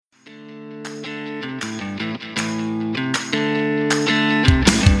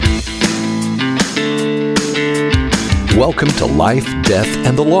Welcome to Life, Death,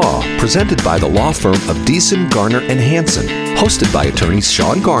 and the Law, presented by the law firm of Beeson, Garner, and Hansen, hosted by attorneys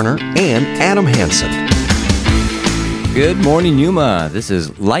Shawn Garner and Adam Hansen. Good morning, Yuma. This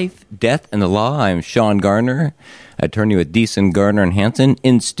is Life, Death, and the Law. I'm Shawn Garner, attorney with Beeson, Garner, and Hansen,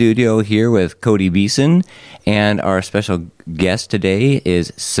 in studio here with Cody Beeson, and our special guest today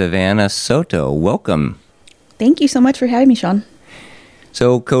is Savannah Soto. Welcome. Thank you so much for having me, Shawn.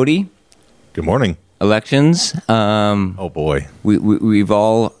 So, Cody. Good morning. Elections. Oh, boy. We've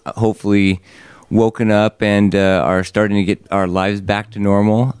all hopefully woken up and are starting to get our lives back to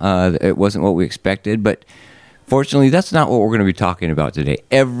normal. It wasn't what we expected, but fortunately, that's not what we're going to be talking about today.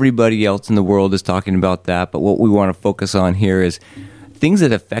 Everybody else in the world is talking about that, but what we want to focus on here is things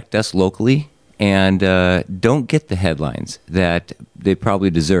that affect us locally and don't get the headlines that they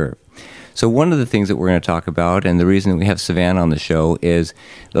probably deserve. So one of the things that we're going to talk about, and the reason that we have Savannah on the show, is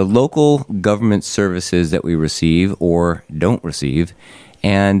the local government services that we receive or don't receive,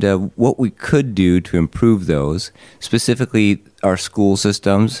 and what we could do to improve those, specifically our school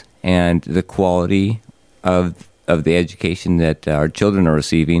systems and the quality of the education that our children are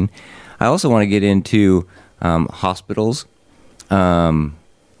receiving. I also want to get into hospitals,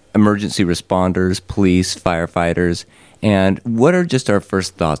 emergency responders, police, firefighters, and what are just our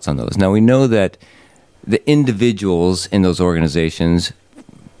first thoughts on those? Now, we know that the individuals in those organizations,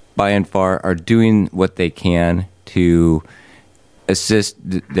 by and far, are doing what they can to assist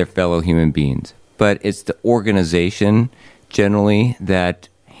their fellow human beings. But it's the organization, generally, that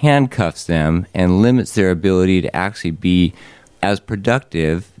handcuffs them and limits their ability to actually be as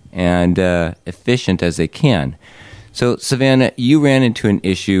productive and efficient as they can. So, Savannah, you ran into an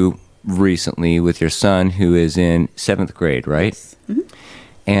issue recently with your son who is in 7th grade, right? Yes. Mm-hmm.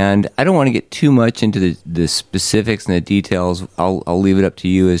 And I don't want to get too much into the specifics and the details. I'll leave it up to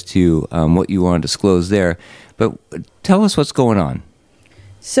you as to what you want to disclose there. But tell us what's going on.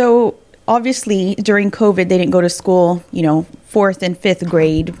 So, obviously, during COVID, they didn't go to school, 4th and 5th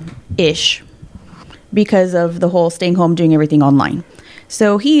grade-ish because of the whole staying home, doing everything online.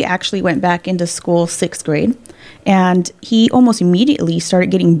 So he actually went back into school 6th grade, and he almost immediately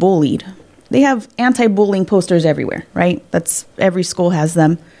started getting bullied. They have anti-bullying posters everywhere, right? That's every school has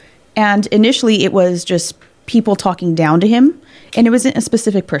them. And initially, it was just people talking down to him, and it wasn't a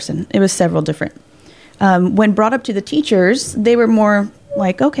specific person. It was several different. When brought up to the teachers, they were more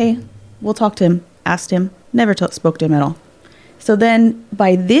like, okay, we'll talk to him, asked him, never spoke to him at all. So then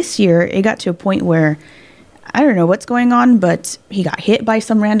by this year, it got to a point where I don't know what's going on, but he got hit by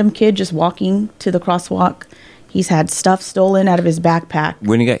some random kid just walking to the crosswalk. He's had stuff stolen out of his backpack.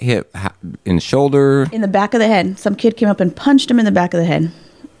 When he got hit in the shoulder? In the back of the head. Some kid came up and punched him in the back of the head.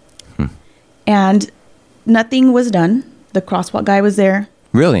 And nothing was done. The crosswalk guy was there.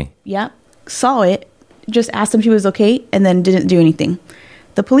 Really? Yeah. Saw it. Just asked him if he was okay and then didn't do anything.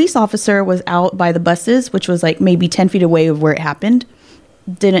 The police officer was out by the buses, which was like maybe 10 feet away of where it happened.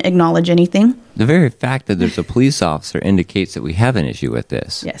 Didn't acknowledge anything. The very fact that there's a police officer indicates that we have an issue with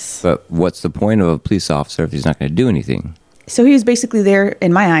this. Yes. But what's the point of a police officer if he's not going to do anything? So he was basically there,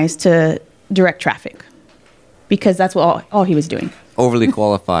 in my eyes, to direct traffic because that's what all he was doing. Overly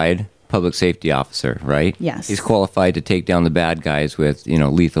qualified public safety officer, right? Yes. He's qualified to take down the bad guys with,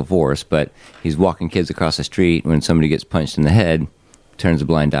 lethal force, but he's walking kids across the street when somebody gets punched in the head, turns a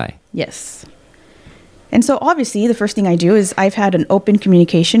blind eye. Yes. And so obviously the first thing I do is I've had an open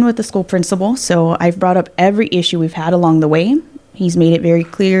communication with the school principal. So I've brought up every issue we've had along the way. He's made it very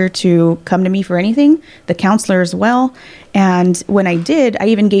clear to come to me for anything, the counselor as well. And when I did, I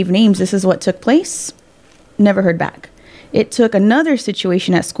even gave names. This is what took place. Never heard back. It took another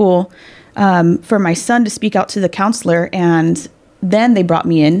situation at school for my son to speak out to the counselor. And then they brought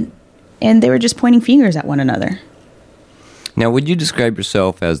me in and they were just pointing fingers at one another. Now, would you describe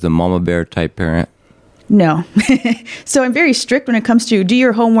yourself as the mama bear type parent? No. So I'm very strict when it comes to do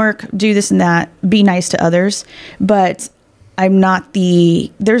your homework, do this and that, be nice to others. But I'm not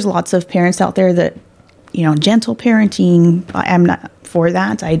there's lots of parents out there that, gentle parenting. I'm not for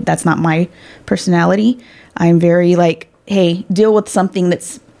that. That's not my personality. I'm very like, hey, deal with something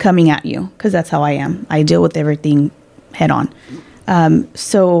that's coming at you because that's how I am. I deal with everything head on.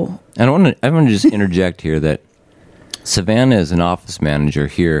 So I want to just interject here that Savannah is an office manager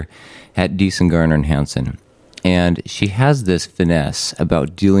here at Beeson, Garner, and Hansen. And she has this finesse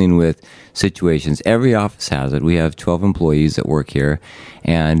about dealing with situations. Every office has it. We have 12 employees that work here.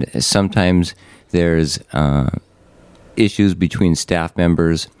 And sometimes there's issues between staff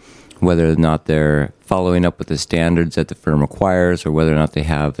members, whether or not they're following up with the standards that the firm requires or whether or not they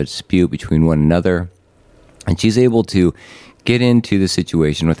have a dispute between one another. And she's able to get into the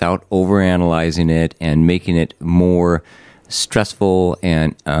situation without overanalyzing it and making it more stressful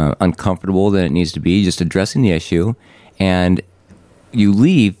and uncomfortable than it needs to be, just addressing the issue. And you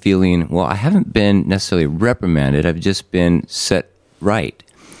leave feeling, well, I haven't been necessarily reprimanded. I've just been set right.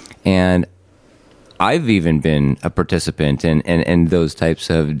 And I've even been a participant in those types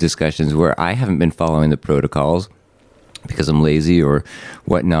of discussions where I haven't been following the protocols because I'm lazy or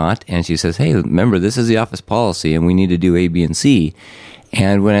whatnot. And she says, hey, remember, this is the office policy and we need to do A, B, and C.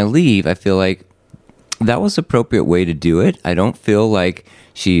 And when I leave, I feel like that was the appropriate way to do it. I don't feel like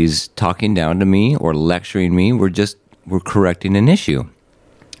she's talking down to me or lecturing me. We're correcting an issue.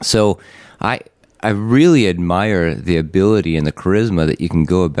 So I really admire the ability and the charisma that you can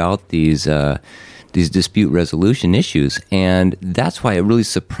go about these dispute resolution issues. And that's why it really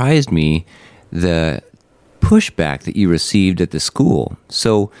surprised me, the pushback that you received at the school.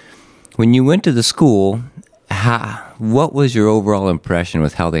 So when you went to the school, what was your overall impression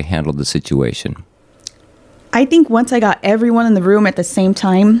with how they handled the situation? I think once I got everyone in the room at the same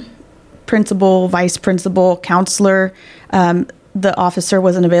time, principal, vice principal, counselor, the officer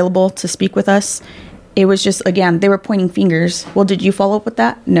wasn't available to speak with us. It was just, again, they were pointing fingers. Well, did you follow up with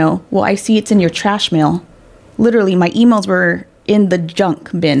that? No. Well, I see it's in your trash mail. Literally, my emails were in the junk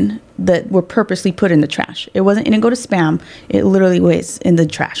bin that were purposely put in the trash. It didn't go to spam. It literally was in the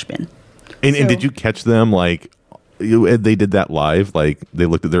trash bin. And did you catch them, like, they did that live? Like, they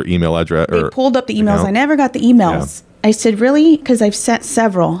looked at their email address? They pulled up the emails. Account? I never got the emails. Yeah. I said, really? Because I've sent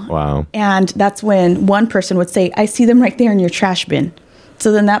several. Wow. And that's when one person would say, I see them right there in your trash bin.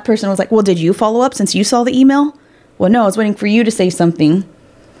 So then that person was like, well, did you follow up since you saw the email? Well, no, I was waiting for you to say something.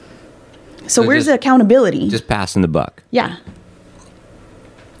 So where's the accountability? Just passing the buck. Yeah.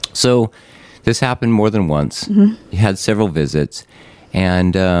 So this happened more than once. Mm-hmm. You had several visits.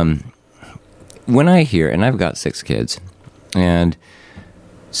 And when I hear, and I've got 6 kids, and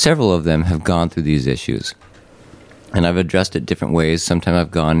several of them have gone through these issues. And I've addressed it different ways. Sometimes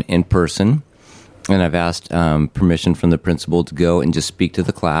I've gone in person, and I've asked permission from the principal to go and just speak to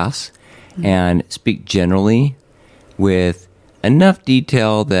the class and speak generally with enough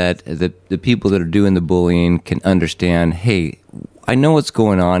detail that the people that are doing the bullying can understand, hey, I know what's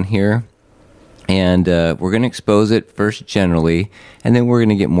going on here, and we're going to expose it first generally, and then we're going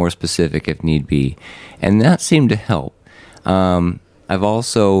to get more specific if need be. And that seemed to help. I've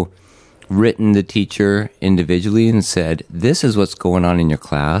also written the teacher individually and said, this is what's going on in your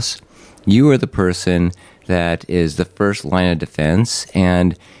class. You are the person that is the first line of defense,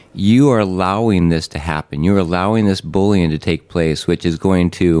 and you are allowing this to happen. You're allowing this bullying to take place, which is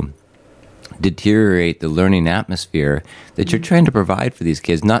going to deteriorate the learning atmosphere that you're trying to provide for these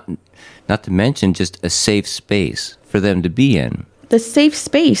kids, not to mention just a safe space for them to be in. The safe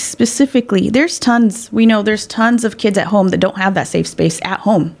space specifically, we know there's tons of kids at home that don't have that safe space at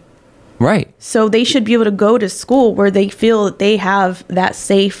home. Right. So they should be able to go to school where they feel that they have that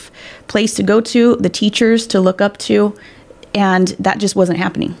safe place to go to, the teachers to look up to, and that just wasn't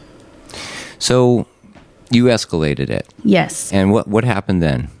happening. So you escalated it. Yes. And what happened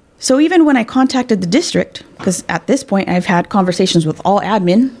then? So even when I contacted the district, because at this point I've had conversations with all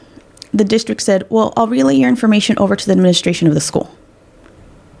admin, the district said, well, I'll relay your information over to the administration of the school.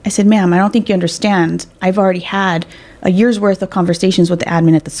 I said, ma'am, I don't think you understand. I've already had a year's worth of conversations with the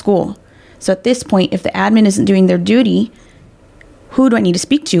admin at the school. So at this point, if the admin isn't doing their duty, who do I need to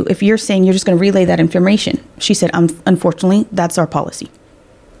speak to if you're saying you're just going to relay that information? She said, unfortunately, that's our policy.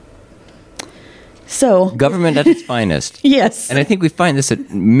 So government at its finest. Yes. And I think we find this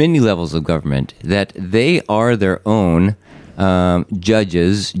at many levels of government, that they are their own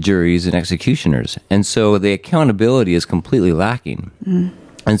judges, juries, and executioners. And so the accountability is completely lacking. Mm.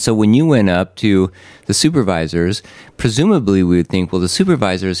 And so when you went up to the supervisors, presumably we would think, well, the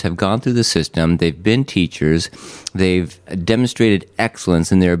supervisors have gone through the system, they've been teachers, they've demonstrated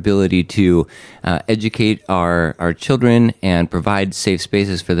excellence in their ability to educate our children and provide safe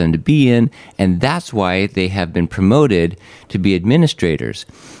spaces for them to be in, and that's why they have been promoted to be administrators.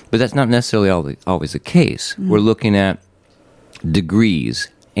 But that's not necessarily always the case. Mm-hmm. We're looking at degrees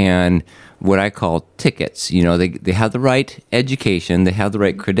and what I call tickets. You know, they have the right education, they have the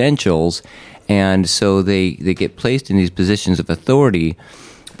right credentials, and so they get placed in these positions of authority,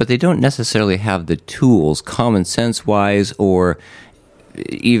 but they don't necessarily have the tools, common sense wise, or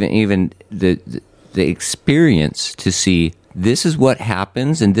even the experience to see this is what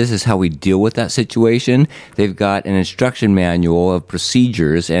happens and this is how we deal with that situation. They've got an instruction manual of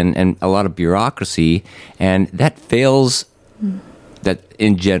procedures and a lot of bureaucracy, and that fails. That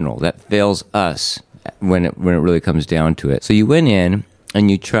in general, that fails us when it really comes down to it. So you went in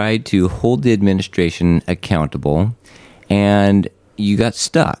and you tried to hold the administration accountable, and you got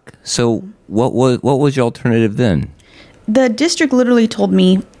stuck. So what was your alternative then? The district literally told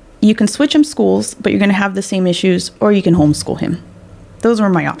me, you can switch him schools, but you're going to have the same issues, or you can homeschool him. Those were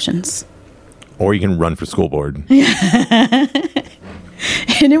my options. Or you can run for school board. And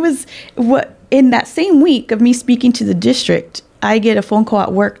it was in that same week of me speaking to the district, I get a phone call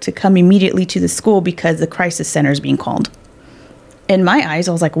at work to come immediately to the school because the crisis center is being called. In my eyes,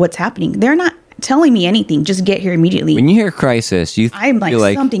 I was like, what's happening? They're not telling me anything. Just get here immediately. When you hear crisis, I'm like,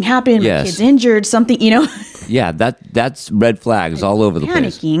 something happened. Yes. My kid's injured, something, Yeah, that's red flags all over the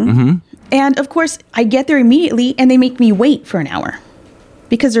place. Panicking. Mm-hmm. And of course, I get there immediately and they make me wait for an hour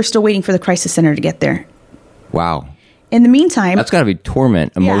because they're still waiting for the crisis center to get there. Wow. In the meantime, that's got to be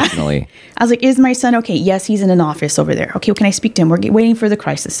torment emotionally. Yeah. I was like, is my son okay? Yes, he's in an office over there. Okay, well, can I speak to him? We're waiting for the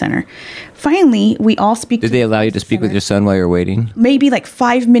crisis center. Finally, we all speak Did they allow you to speak with your son while you're waiting? Maybe like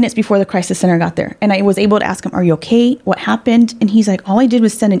 5 minutes before the crisis center got there. And I was able to ask him, are you okay? What happened? And he's like, all I did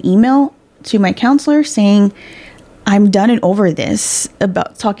was send an email to my counselor saying, I'm done and over this,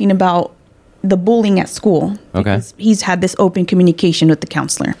 about talking about the bullying at school. Okay. Because he's had this open communication with the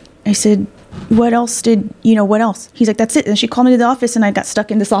counselor. I said, what else? He's like, that's it. And she called me to the office and I got stuck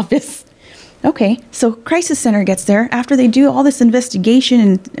in this office. Okay. So crisis center gets there after they do all this investigation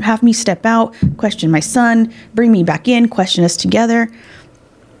and have me step out, question my son, bring me back in, question us together.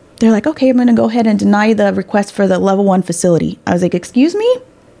 They're like, okay, I'm going to go ahead and deny the request for the level 1 facility. I was like, excuse me?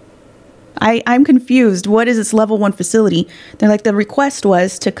 I'm confused. What is this level 1 facility? They're like, the request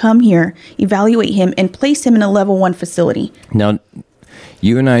was to come here, evaluate him, and place him in a level 1 facility. Now,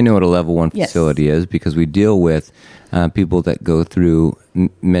 you and I know what a level 1 facility is because we deal with people that go through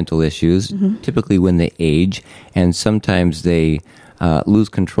mental issues, typically when they age, and sometimes they lose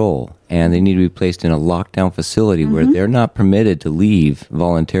control, and they need to be placed in a lockdown facility where they're not permitted to leave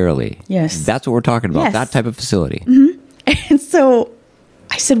voluntarily. Yes. That's what we're talking about, that type of facility. And so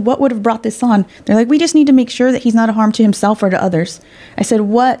I said, what would have brought this on? They're like, we just need to make sure that he's not a harm to himself or to others. I said,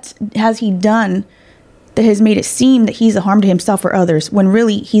 what has he done that has made it seem that he's a harm to himself or others when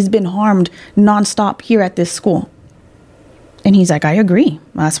really he's been harmed nonstop here at this school? And he's like, I agree.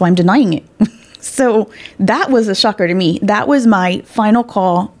 That's why I'm denying it. So that was a shocker to me. That was my final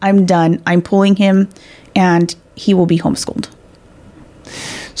call. I'm done. I'm pulling him and he will be homeschooled.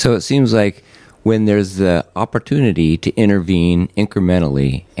 So it seems like when there's the opportunity to intervene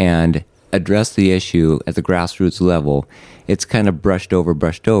incrementally and address the issue at the grassroots level, it's kind of brushed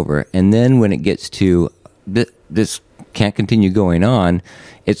over. And then when it gets to this can't continue going on,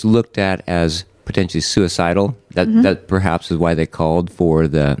 it's looked at as potentially suicidal. That perhaps is why they called for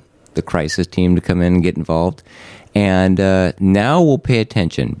the crisis team to come in and get involved. And now we'll pay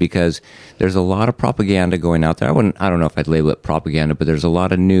attention because there's a lot of propaganda going out there. I don't know if I'd label it propaganda, but there's a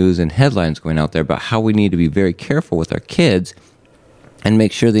lot of news and headlines going out there about how we need to be very careful with our kids and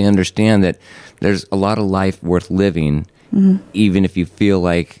make sure they understand that there's a lot of life worth living, even if you feel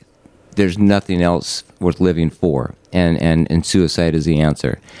like there's nothing else worth living for, and suicide is the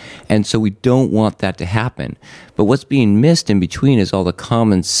answer. And so we don't want that to happen. But what's being missed in between is all the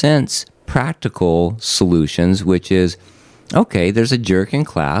common sense, practical solutions, which is, okay, there's a jerk in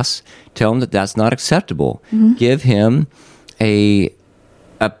class, tell him that that's not acceptable. Give him a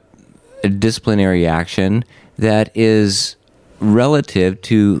disciplinary action that is relative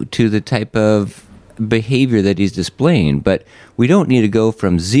to the type of behavior that he's displaying. But we don't need to go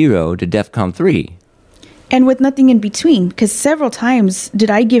from 0 to DEFCON 3. And with nothing in between, because several times did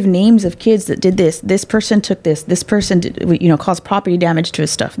I give names of kids that did this. This person took this person did, caused property damage to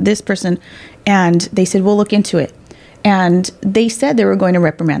his stuff. This person, and they said, we'll look into it. And they said they were going to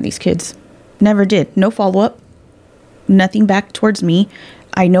reprimand these kids. Never did. No follow-up. Nothing back towards me.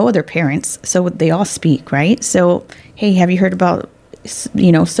 I know other parents, so they all speak, right? So, hey, have you heard about,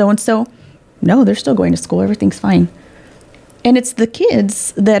 so-and-so? No, they're still going to school. Everything's fine. And it's the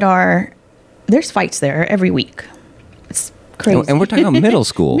kids that are, there's fights there every week. It's crazy. And we're talking about middle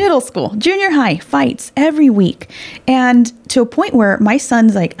school. Middle school, junior high, fights every week. And to a point where my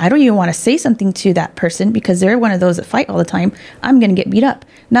son's like, I don't even want to say something to that person because they're one of those that fight all the time. I'm going to get beat up.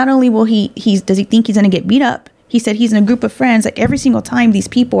 Not only will does he think he's going to get beat up, he said he's in a group of friends. Like every single time these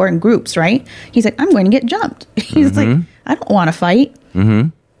people are in groups, right? He's like, I'm going to get jumped. He's like, I don't want to fight.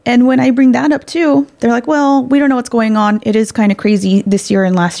 And when I bring that up too, they're like, well, we don't know what's going on. It is kind of crazy this year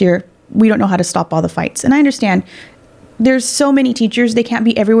and last year. We don't know how to stop all the fights. And I understand there's so many teachers. They can't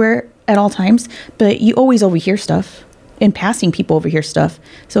be everywhere at all times, but you always overhear stuff. In passing, people overhear stuff.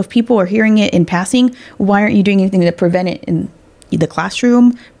 So if people are hearing it in passing, why aren't you doing anything to prevent it in the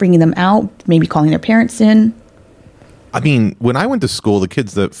classroom, bringing them out, maybe calling their parents in? I mean, when I went to school, the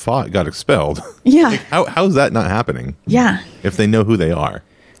kids that fought got expelled. Yeah. Like, how is that not happening? Yeah. If they know who they are.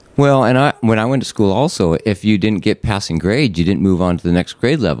 Well, and when I went to school also, if you didn't get passing grades, you didn't move on to the next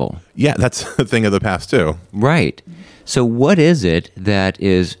grade level. Yeah, that's a thing of the past, too. Right. So what is it that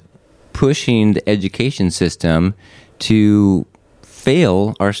is pushing the education system to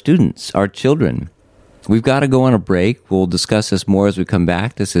fail our students, our children? We've got to go on a break. We'll discuss this more as we come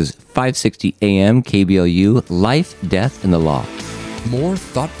back. This is 560 AM KBLU, Life, Death, and the Law. More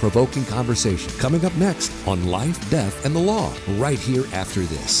thought-provoking conversation coming up next on Life, Death, and the Law, right here after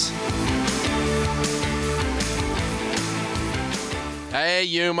this. Hey,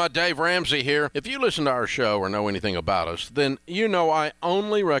 Yuma, Dave Ramsey here. If you listen to our show or know anything about us, then you know I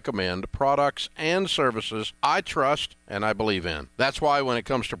only recommend products and services I trust and I believe in. That's why when it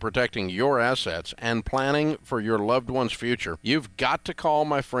comes to protecting your assets and planning for your loved one's future, you've got to call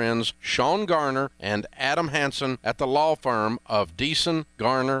my friends Shawn Garner and Adam Hansen at the law firm of Beeson,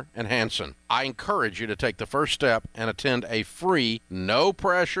 Garner, and Hansen. I encourage you to take the first step and attend a free,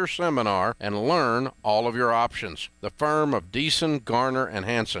 no-pressure seminar and learn all of your options. The firm of Beeson, Garner, and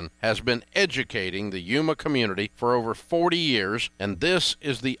Hansen has been educating the Yuma community for over 40 years, and this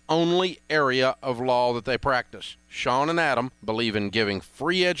is the only area of law that they practice. Shawn and Adam believe in giving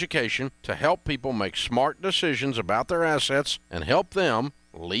free education to help people make smart decisions about their assets and help them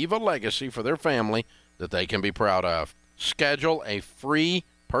leave a legacy for their family that they can be proud of. Schedule a free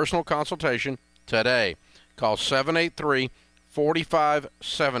personal consultation today. Call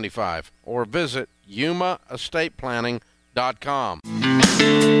 783-4575 or visit yumaestateplanning.com.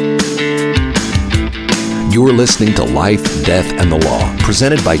 You're listening to Life, Death, and the Law,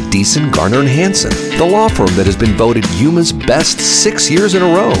 presented by Beeson, Garner, and Hansen, the law firm that has been voted Yuma's best 6 years in a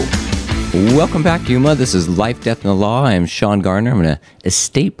row. Welcome back, Yuma. This is Life, Death, and the Law. I am Shawn Garner. I'm an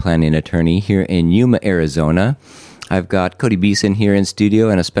estate planning attorney here in Yuma, Arizona. I've got Cody Beeson here in studio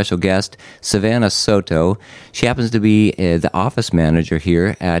and a special guest, Savannah Soto. She happens to be the office manager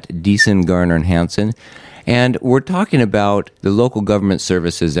here at Beeson, Garner, and Hansen. And we're talking about the local government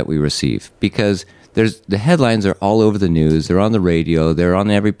services that we receive because the headlines are all over the news. They're on the radio. They're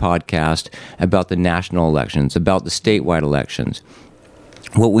on every podcast about the national elections, about the statewide elections.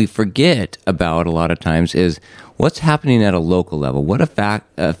 What we forget about a lot of times is what's happening at a local level. What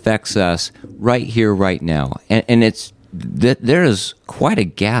affects us right here, right now. And it's there is quite a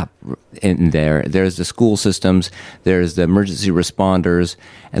gap in there. There's the school systems, there's the emergency responders,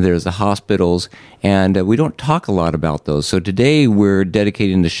 and there's the hospitals, and we don't talk a lot about those. So today we're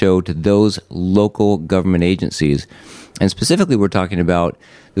dedicating the show to those local government agencies, and specifically we're talking about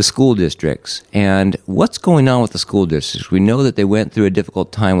the school districts and what's going on with the school districts. We know that they went through a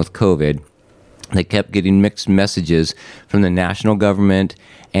difficult time with COVID. They kept getting mixed messages from the national government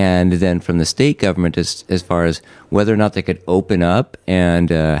and then from the state government as far as whether or not they could open up and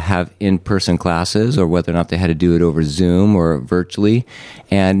have in-person classes or whether or not they had to do it over Zoom or virtually.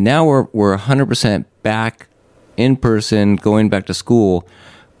 And now we're 100% back in person, going back to school.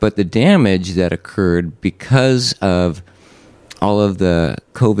 But the damage that occurred because of all of the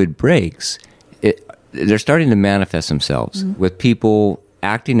COVID breaks, they're starting to manifest themselves with people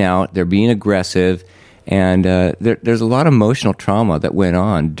acting out, they're being aggressive, and there's a lot of emotional trauma that went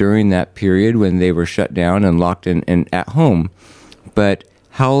on during that period when they were shut down and locked in at home. But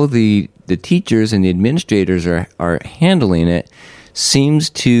how the teachers and the administrators are handling it seems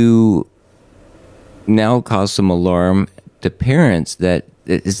to now cause some alarm to parents that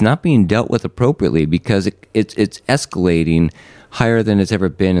it's not being dealt with appropriately because it's escalating higher than it's ever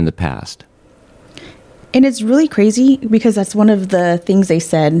been in the past. And it's really crazy because that's one of the things they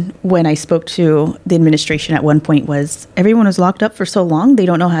said when I spoke to the administration at one point was everyone was locked up for so long, they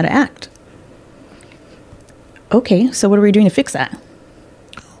don't know how to act. Okay, so what are we doing to fix that?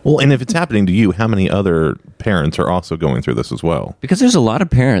 Well, and if it's happening to you, how many other parents are also going through this as well? Because there's a lot of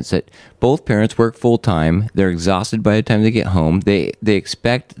parents that both parents work full time. They're exhausted by the time they get home. They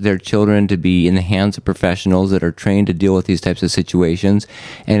expect their children to be in the hands of professionals that are trained to deal with these types of situations.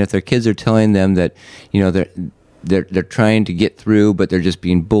 And if their kids are telling them that, they're trying to get through, but they're just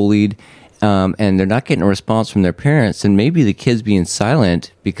being bullied, and they're not getting a response from their parents, then maybe the kid's being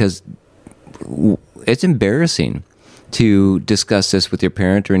silent because it's embarrassing to discuss this with your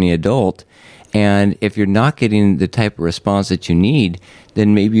parent or any adult. And if you're not getting the type of response that you need,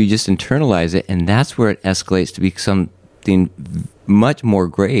 then maybe you just internalize it, and that's where it escalates to be something much more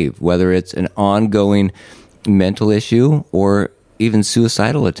grave, whether it's an ongoing mental issue or even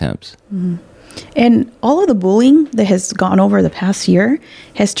suicidal attempts. Mm-hmm. And all of the bullying that has gone over the past year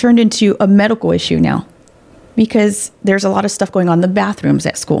has turned into a medical issue now. Because there's a lot of stuff going on in the bathrooms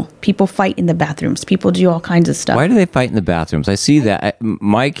at school. People fight in the bathrooms. People do all kinds of stuff. Why do they fight in the bathrooms? I see that.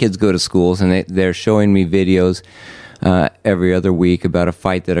 My kids go to schools, and they're showing me videos every other week about a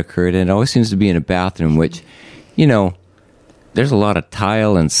fight that occurred, and it always seems to be in a bathroom, which, there's a lot of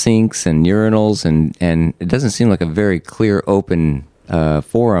tile and sinks and urinals, and it doesn't seem like a very clear, open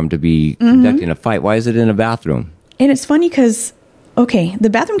forum to be conducting a fight. Why is it in a bathroom? And it's funny because, okay, the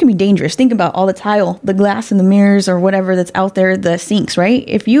bathroom can be dangerous. Think about all the tile, the glass in the mirrors or whatever that's out there, the sinks, right?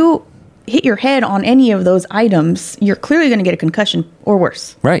 If you hit your head on any of those items, you're clearly going to get a concussion or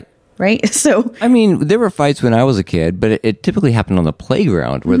worse. Right. So, I mean, there were fights when I was a kid, but it typically happened on the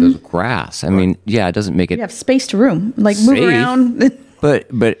playground where there's grass. I mean, yeah, it doesn't make it. you have space to room, like safe. move around.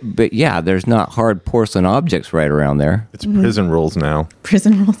 But yeah, there's not hard porcelain objects right around there. It's prison rules now.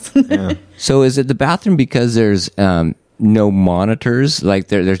 Prison rules. Yeah. So is it the bathroom because there's no monitors, like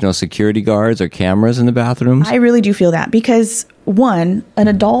there's no security guards or cameras in the bathrooms? I really do feel that because, one, an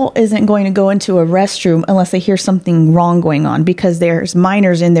adult isn't going to go into a restroom unless they hear something wrong going on because there's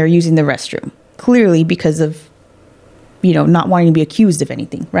minors in there using the restroom, clearly because of, not wanting to be accused of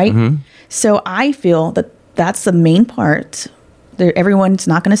anything, right? So I feel that that's the main part. Everyone's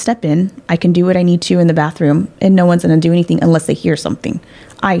not going to step in. I can do what I need to in the bathroom, and no one's going to do anything unless they hear something.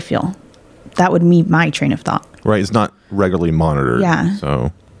 I feel that would be my train of thought. Right. It's not regularly monitored. Yeah.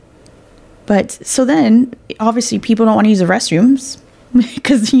 So then, obviously, people don't want to use the restrooms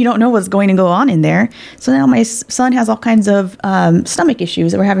because you don't know what's going to go on in there. So now my son has all kinds of stomach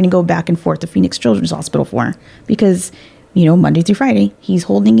issues that we're having to go back and forth to Phoenix Children's Hospital for because, Monday through Friday, he's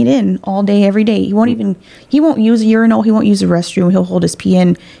holding it in all day, every day. He won't use a urinal. He won't use a restroom. He'll hold his pee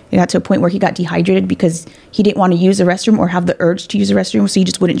in. It got to a point where he got dehydrated because he didn't want to use the restroom or have the urge to use the restroom. So he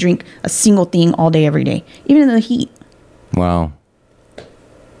just wouldn't drink a single thing all day, every day, even in the heat. Wow.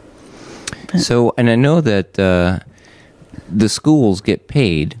 So, and I know that the schools get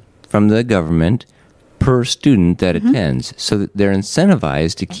paid from the government per student that attends, so that they're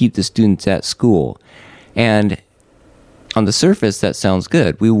incentivized to keep the students at school. And on the surface, that sounds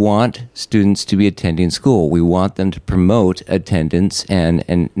good. We want students to be attending school. We want them to promote attendance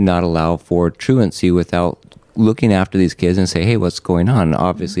and not allow for truancy without looking after these kids and say, hey, what's going on? And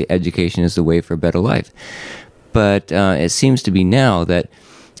obviously, education is the way for a better life. But it seems to be now that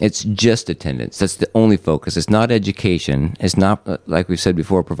it's just attendance. That's the only focus. It's not education. It's not, like we've said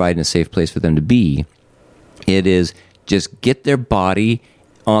before, providing a safe place for them to be. It is just get their body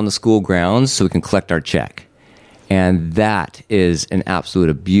on the school grounds so we can collect our check. And that is an absolute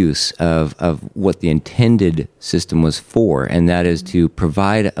abuse of what the intended system was for, and that is to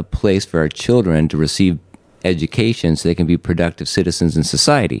provide a place for our children to receive education so they can be productive citizens in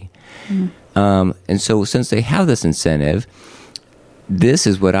society. And so since they have this incentive, this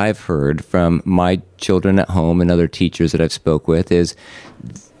is what I've heard from my children at home and other teachers that I've spoke with, is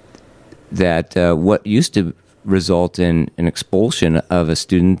that what used to result in an expulsion of a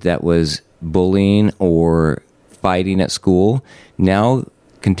student that was bullying or fighting at school now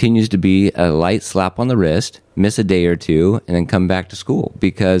continues to be a light slap on the wrist, miss a day or two, and then come back to school,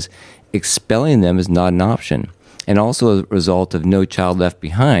 because expelling them is not an option. And also, a result of No Child Left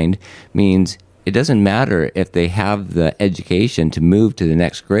Behind means it doesn't matter if they have the education to move to the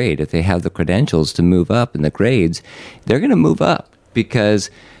next grade, if they have the credentials to move up in the grades, they're going to move up because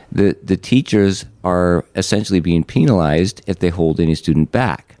the teachers are essentially being penalized if they hold any student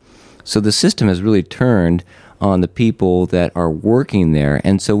back. So the system has really turned on the people that are working there.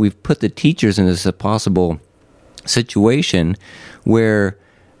 And so we've put the teachers in this possible situation where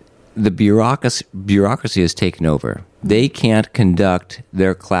the bureaucracy has taken over. They can't conduct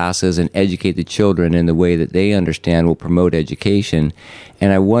their classes and educate the children in the way that they understand will promote education.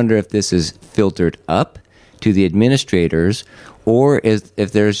 And I wonder if this is filtered up to the administrators, or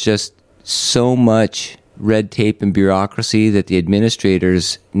if there's just so much red tape and bureaucracy that the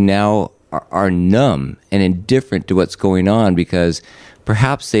administrators now are numb and indifferent to what's going on, because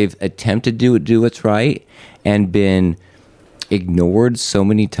perhaps they've attempted to do what's right and been ignored so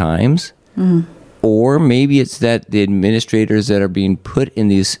many times. Or maybe it's that the administrators that are being put in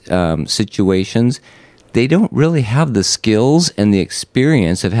these situations, they don't really have the skills and the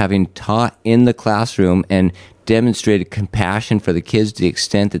experience of having taught in the classroom and demonstrated compassion for the kids to the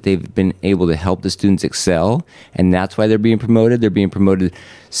extent that they've been able to help the students excel, and that's why they're being promoted. They're being promoted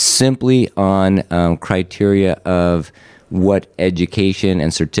simply on criteria of what education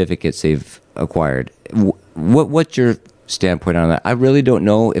and certificates they've acquired. What's your standpoint on that? I really don't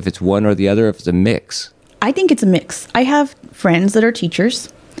know if it's one or the other, if it's a mix. I think it's a mix. I have friends that are teachers,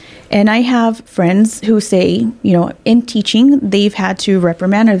 And I have friends who say, in teaching, they've had to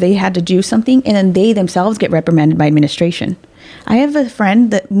reprimand or they had to do something, and then they themselves get reprimanded by administration. I have a friend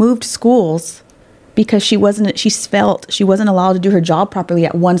that moved schools because she felt she wasn't allowed to do her job properly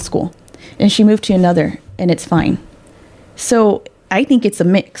at one school, and she moved to another, and it's fine. So I think it's a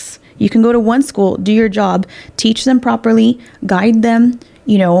mix. You can go to one school, do your job, teach them properly, guide them,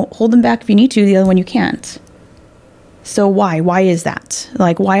 hold them back if you need to, the other one you can't. So why? Why is that?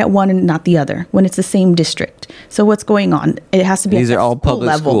 Like, why at one and not the other when it's the same district? So what's going on? It has to be. These are all public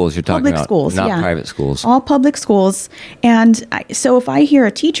level. Schools you're talking public about, schools, not private schools. All public schools. And so if I hear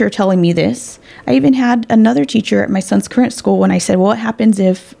a teacher telling me this, I even had another teacher at my son's current school when I said, well, what happens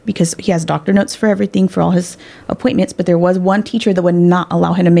if, because he has doctor notes for everything, for all his appointments, but there was one teacher that would not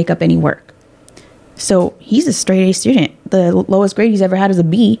allow him to make up any work. So he's a straight A student. The lowest grade he's ever had is a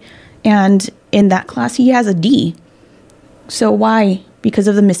B. And in that class, he has a D. So why? Because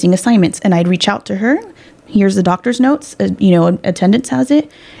of the missing assignments. And I'd reach out to her. Here's the doctor's notes. Attendance has it.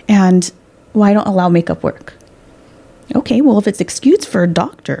 And why don't allow makeup work? Okay, well, if it's excused for a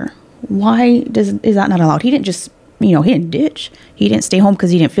doctor, why is that not allowed? He didn't just, he didn't ditch. He didn't stay home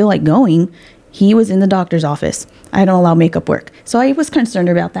because he didn't feel like going. He was in the doctor's office. I don't allow makeup work. So I was concerned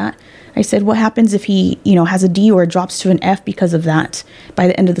about that. I said, what happens if he, has a D or drops to an F because of that? By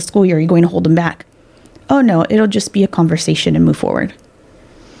the end of the school year, are you going to hold him back? Oh, no, it'll just be a conversation and move forward.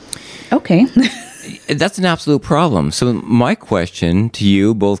 Okay. That's an absolute problem. So my question to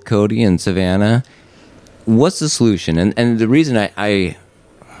you, both Cody and Savannah, what's the solution? And the reason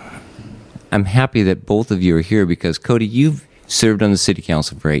I'm happy that both of you are here because, Cody, you've served on the city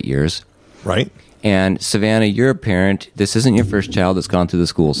council for 8 years. Right. And Savannah, you're a parent. This isn't your first child that's gone through the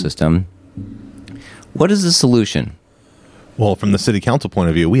school system. What is the solution? Well, from the city council point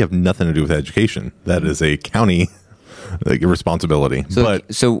of view, we have nothing to do with education. That is a county responsibility.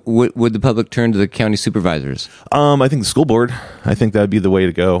 So would the public turn to the county supervisors? I think the school board. I think that'd be the way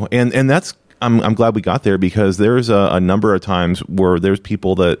to go. And that's I'm glad we got there because there's a number of times where there's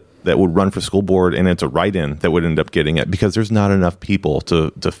people that would run for school board and it's a write-in that would end up getting it because there's not enough people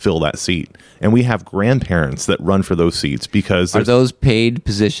to fill that seat. And we have grandparents that run for those seats because... Are those paid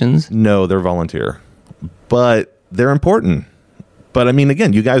positions? No, they're volunteer. But they're important. But I mean,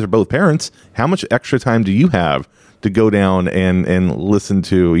 again, you guys are both parents. How much extra time do you have to go down and listen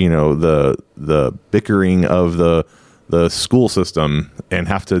to, the bickering of the school system and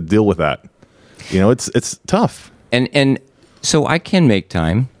have to deal with that? It's tough. And so I can make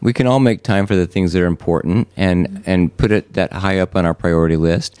time. We can all make time for the things that are important and put it that high up on our priority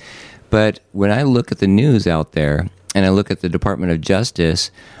list. But when I look at the news out there and I look at the Department of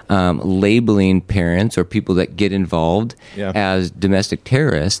Justice labeling parents or people that get involved as domestic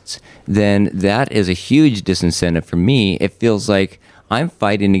terrorists, then that is a huge disincentive for me. It feels like I'm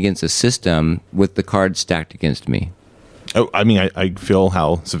fighting against a system with the cards stacked against me. Oh, I mean, I feel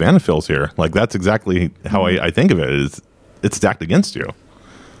how Savannah feels here. Like, that's exactly how I think of it. It's stacked against you.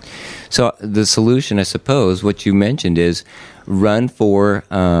 So the solution, I suppose, what you mentioned is run for...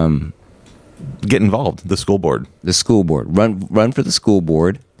 get involved, the school board. The school board. Run for the school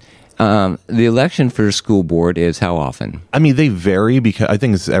board. The election for the school board is how often? I mean, they vary because I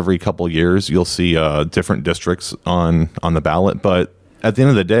think it's every couple of years you'll see different districts on the ballot. But at the end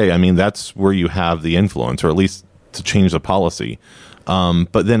of the day, I mean, that's where you have the influence, or at least to change the policy.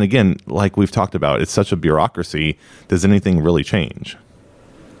 But then again, like we've talked about, it's such a bureaucracy. Does anything really change?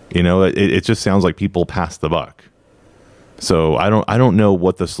 It just sounds like people pass the buck. So I don't know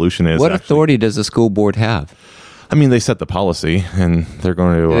what the solution is. What authority does the school board have? I mean, they set the policy, and they're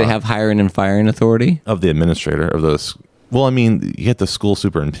going to... Do they have hiring and firing authority? Of the administrator of those. Well, I mean, yet the school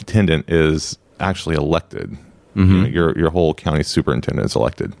superintendent is actually elected. Mm-hmm. Your whole county superintendent is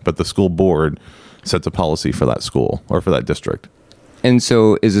elected, but the school board sets a policy for that school or for that district. And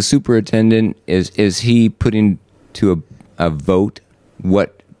so, is the superintendent is he putting to a vote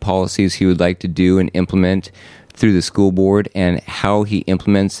what policies he would like to do and implement through the school board, and how he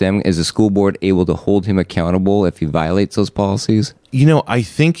implements them? Is the school board able to hold him accountable if he violates those policies? I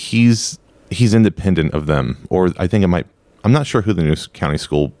think he's independent of them, or I think it might. I'm not sure who the new county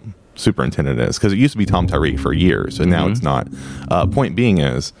school superintendent is, because it used to be Tom Tyree for years, and now it's not. Point being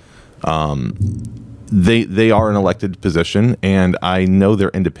is, they are an elected position, and I know they're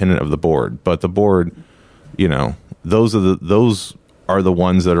independent of the board, but the board, those are the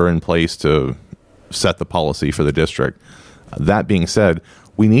ones that are in place to set the policy for the district. That being said,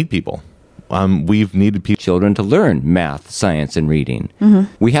 we need people. We've needed children to learn math, science, and reading.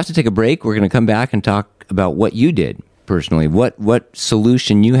 Mm-hmm. We have to take a break. We're going to come back and talk about what you did personally, what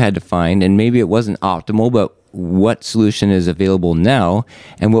solution you had to find, and maybe it wasn't optimal, but what solution is available now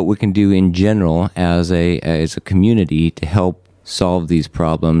and what we can do in general as a community to help solve these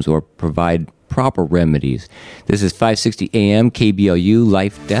problems or provide proper remedies. This is 560 AM KBLU,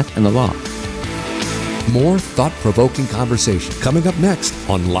 Life, Death, and the Law. More thought-provoking conversation coming up next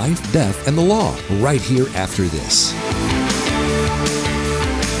on Life, Death, and the Law, right here after this.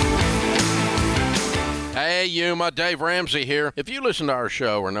 Hey, Yuma, Dave Ramsey here. If you listen to our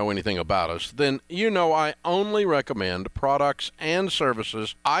show or know anything about us, then you know I only recommend products and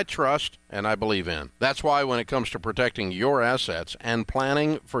services I trust and I believe in. That's why when it comes to protecting your assets and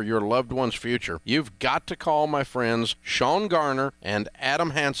planning for your loved one's future, you've got to call my friends Shawn Garner and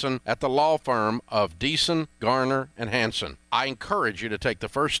Adam Hansen at the law firm of Beeson, Garner, and Hansen. I encourage you to take the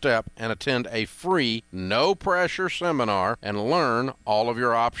first step and attend a free, no-pressure seminar and learn all of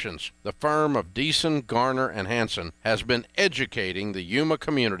your options. The firm of Beeson, Garner, and Hansen has been educating the Yuma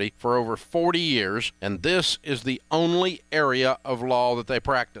community for over 40 years, and this is the only area of law that they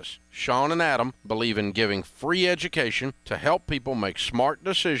practice. Shawn and Adam believe in giving free education to help people make smart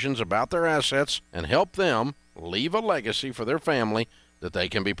decisions about their assets and help them leave a legacy for their family that they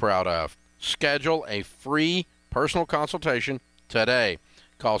can be proud of. Schedule a free personal consultation today.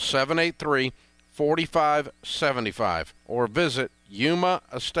 Call 783-4575 or visit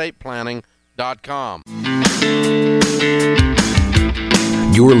yumaestateplanning.com.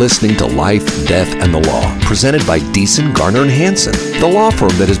 You're listening to Life, Death, and the Law, presented by Beeson, Garner, and Hansen, the law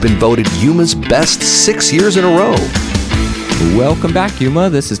firm that has been voted Yuma's best 6 years in a row. Welcome back, Yuma.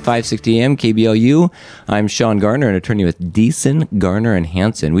 This is 560 AM KBLU. I'm Shawn Garner, an attorney with Beeson, Garner, and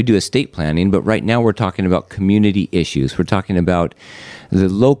Hansen. We do estate planning, but right now we're talking about community issues. We're talking about the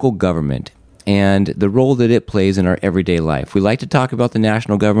local government and the role that it plays in our everyday life. We like to talk about the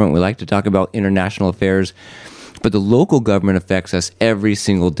national government. We like to talk about international affairs. But the local government affects us every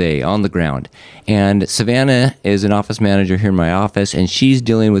single day on the ground. And Savannah is an office manager here in my office, and she's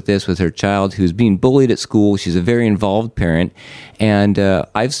dealing with this with her child who's being bullied at school. She's a very involved parent, and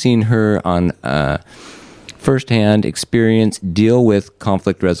I've seen her on firsthand experience deal with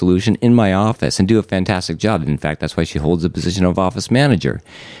conflict resolution in my office and do a fantastic job. In fact, that's why she holds the position of office manager.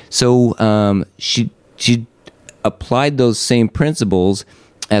 So she applied those same principles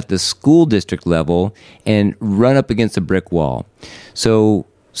at the school district level and run up against a brick wall. So,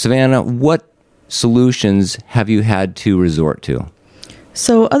 Savannah, what solutions have you had to resort to?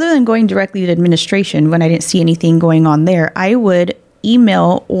 So other than going directly to administration, when I didn't see anything going on there, I would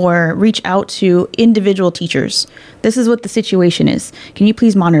email or reach out to individual teachers. This is what the situation is. Can you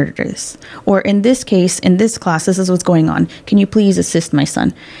please monitor this? Or in this case, in this class, this is what's going on. Can you please assist my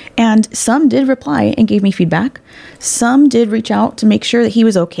son? And some did reply and gave me feedback. Some did reach out to make sure that he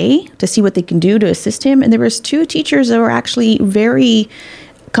was okay, to see what they can do to assist him. And there was 2 teachers that were actually very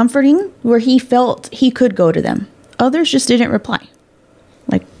comforting, where he felt he could go to them. Others just didn't reply.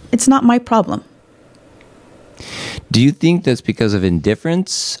 Like, it's not my problem. Do you think that's because of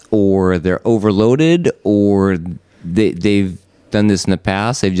indifference, or they're overloaded, or they've done this in the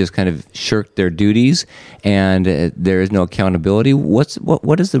past? They've just kind of shirked their duties, and there is no accountability.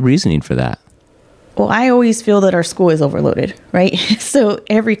 What is the reasoning for that? Well, I always feel that our school is overloaded, right? So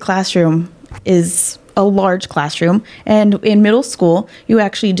every classroom is a large classroom, and in middle school, you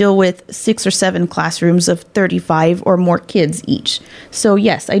actually deal with 6 or 7 classrooms of 35 or more kids each. So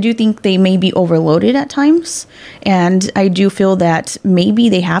yes, I do think they may be overloaded at times, and I do feel that maybe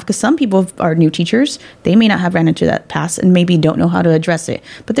they have, because some people are new teachers, they may not have ran into that past and maybe don't know how to address it.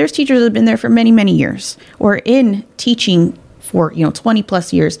 But there's teachers that have been there for many, many years, or in teaching for 20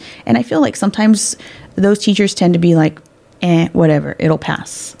 plus years, and I feel like sometimes those teachers tend to be like, whatever, it'll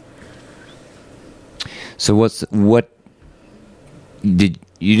pass. So you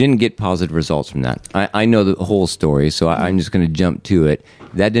didn't get positive results from that. I know the whole story, so I'm just going to jump to it.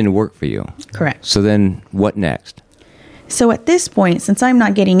 That didn't work for you. Correct. So then what next? So at this point, since I'm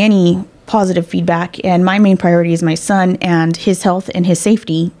not getting any positive feedback and my main priority is my son and his health and his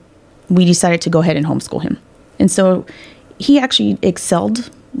safety, we decided to go ahead and homeschool him. And so he actually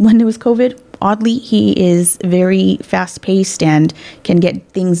excelled when it was COVID. Oddly, he is very fast-paced and can get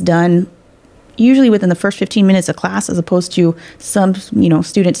things done usually within the first 15 minutes of class, as opposed to some,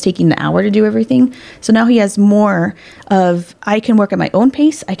 students taking the hour to do everything. So now he has more of, I can work at my own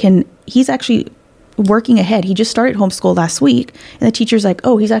pace. He's actually working ahead. He just started homeschool last week, and the teacher's like,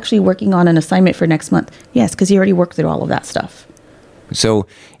 oh, he's actually working on an assignment for next month. Yes, because he already worked through all of that stuff. So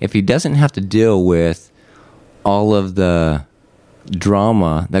if he doesn't have to deal with all of the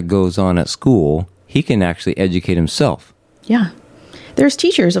drama that goes on at school, he can actually educate himself. Yeah. There's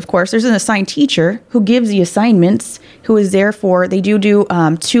teachers, of course. There's an assigned teacher who gives the assignments, who is there for, they do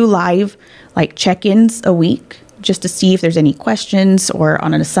 2 live like check-ins a week just to see if there's any questions or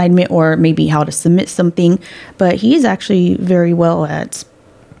on an assignment or maybe how to submit something. But he's actually very well at,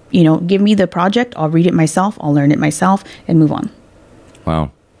 give me the project, I'll read it myself, I'll learn it myself and move on.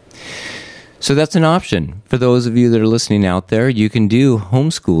 Wow. So that's an option. For those of you that are listening out there, you can do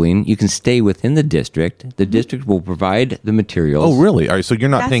homeschooling. You can stay within the district. The district will provide the materials. Oh, really? All right, so you're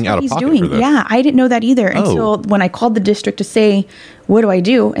not paying out of pocket for this? Yeah, I didn't know that either until when I called the district to say, what do I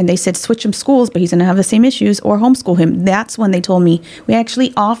do? And they said, switch him schools, but he's going to have the same issues, or homeschool him. That's when they told me, we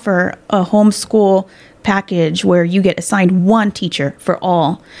actually offer a homeschool package where you get assigned one teacher for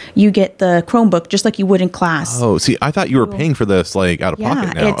all. You get the Chromebook just like you would in class. Oh, see, I thought you were paying for this like out of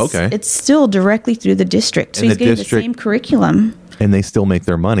pocket now. Okay. It's still directly through the district. So he's getting the same curriculum. And they still make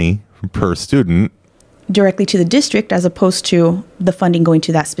their money per student directly to the district as opposed to the funding going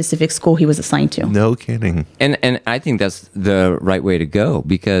to that specific school he was assigned to. No kidding. And I think that's the right way to go,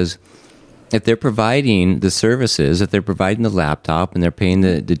 because if they're providing the services, if they're providing the laptop and they're paying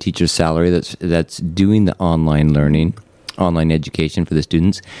the teacher's salary that's doing the online learning, online education for the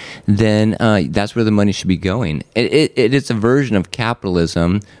students, then that's where the money should be going. It's a version of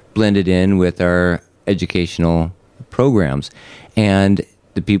capitalism blended in with our educational programs. And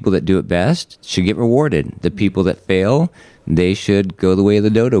the people that do it best should get rewarded. The people that fail, they should go the way of the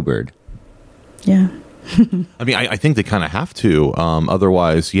dodo bird. Yeah. I mean, I think they kind of have to.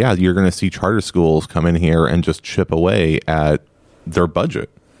 Otherwise, yeah, you're going to see charter schools come in here and just chip away at their budget.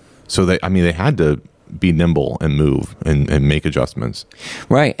 So they had to be nimble and move and make adjustments.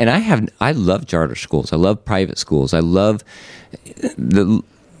 Right. And I love charter schools. I love private schools. I love the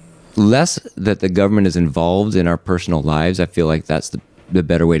less that the government is involved in our personal lives. I feel like that's the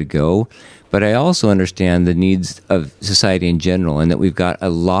better way to go. But I also understand the needs of society in general, and that we've got a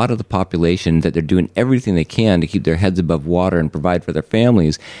lot of the population that they're doing everything they can to keep their heads above water and provide for their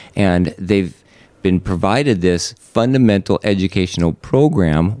families. And they've been provided this fundamental educational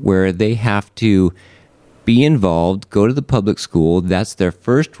program where they have to be involved, go to the public school. That's their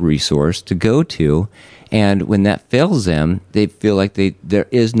first resource to go to. And when that fails them, they feel like there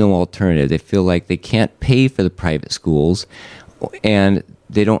is no alternative. They feel like they can't pay for the private schools, and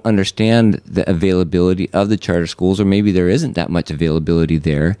they don't understand the availability of the charter schools, or maybe there isn't that much availability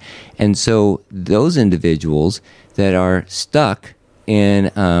there. And so those individuals that are stuck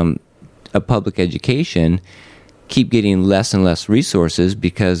in a public education keep getting less and less resources,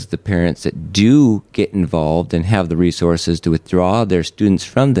 because the parents that do get involved and have the resources to withdraw their students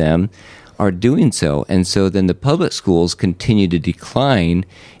from them are doing so. And so then the public schools continue to decline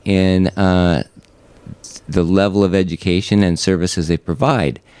in the level of education and services they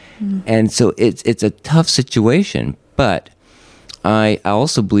provide. And so it's a tough situation. But I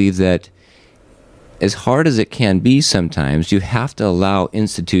also believe that as hard as it can be sometimes, you have to allow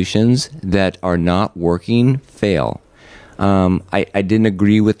institutions that are not working fail. I didn't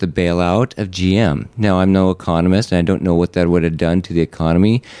agree with the bailout of GM. Now, I'm no economist, and I don't know what that would have done to the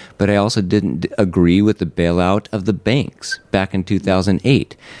economy, but I also didn't agree with the bailout of the banks back in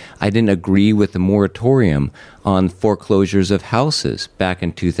 2008. I didn't agree with the moratorium on foreclosures of houses back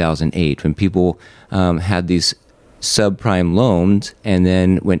in 2008, when people had these subprime loans, and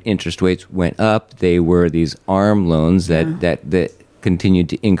then when interest rates went up, they were these ARM loans that continued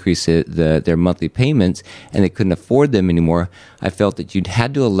to increase their monthly payments, and they couldn't afford them anymore. I felt that you'd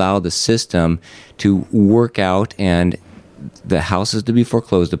had to allow the system to work out, and the houses to be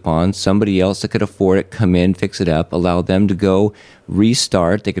foreclosed upon, somebody else that could afford it come in, fix it up, allow them to go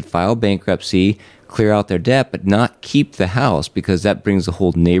restart. They could file bankruptcy, clear out their debt, but not keep the house, because that brings the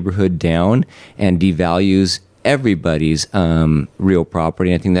whole neighborhood down and devalues everybody's real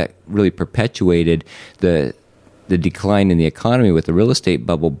property. I think that really perpetuated the decline in the economy with the real estate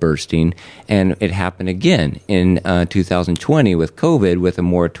bubble bursting. And it happened again in 2020 with COVID, with a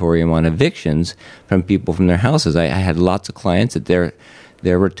moratorium on evictions from people from their houses. I had lots of clients that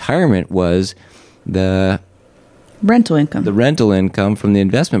their retirement was the rental income from the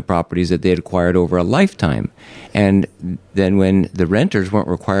investment properties that they had acquired over a lifetime. And then when the renters weren't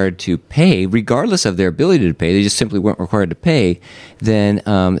required to pay, regardless of their ability to pay, they just simply weren't required to pay, then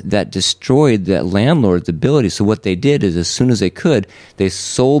that destroyed the landlord's ability. So what they did is, as soon as they could, they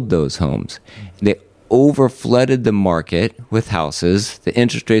sold those homes. They over-flooded the market with houses. The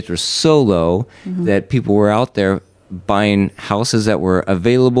interest rates were so low that people were out there buying houses that were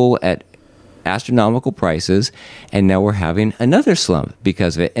available at astronomical prices, and now we're having another slump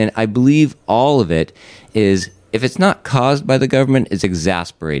because of it. And I believe all of it is, if it's not caused by the government, it's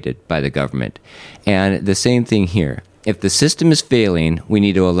exasperated by the government. And the same thing here. if the system is failing, we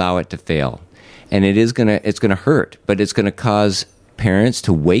need to allow it to fail. And it's gonna hurt, but it's gonna cause parents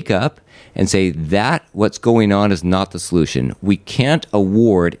to wake up and say that what's going on is not the solution. We can't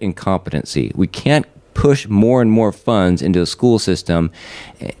award incompetency. We can't push more and more funds into a school system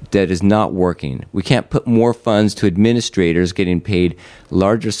that is not working. We can't put more funds to administrators getting paid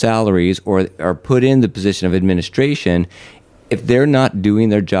larger salaries or are put in the position of administration if they're not doing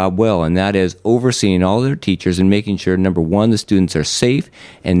their job well, and that is overseeing all their teachers and making sure, number one, the students are safe,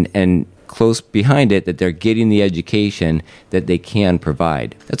 and close behind it, that they're getting the education that they can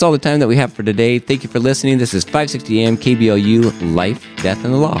provide. That's all the time that we have for today. Thank you for listening. This is 560 AM KBLU, Life, Death,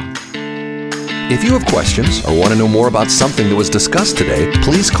 and the Law. If you have questions or want to know more about something that was discussed today,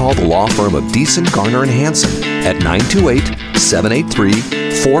 please call the law firm of Beeson, Garner, and Hanson at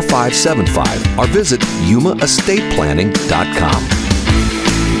 928-783-4575 or visit yumaestateplanning.com.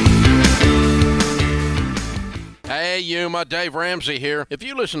 Hey, Yuma, Dave Ramsey here. If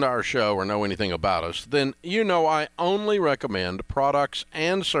you listen to our show or know anything about us, then you know I only recommend products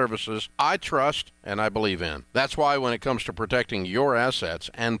and services I trust and I believe in. That's why when it comes to protecting your assets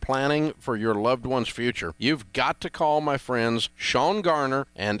and planning for your loved one's future, you've got to call my friends Shawn Garner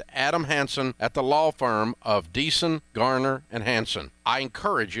and Adam Hansen at the law firm of Beeson, Garner, and Hansen. I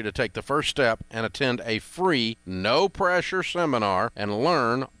encourage you to take the first step and attend a free, no-pressure seminar and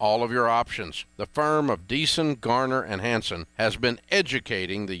learn all of your options. The firm of Beeson, Garner, and Hansen has been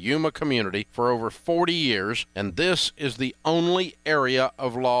educating the Yuma community for over 40 years, and this is the only area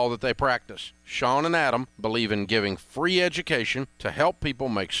of law that they practice. Shawn and Adam believe in giving free education to help people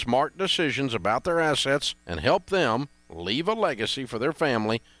make smart decisions about their assets and help them leave a legacy for their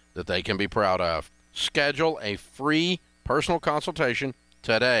family that they can be proud of. Schedule a free personal consultation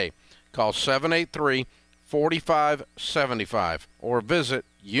today. Call 783-4575 or visit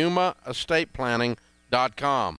yumaestateplanning.com.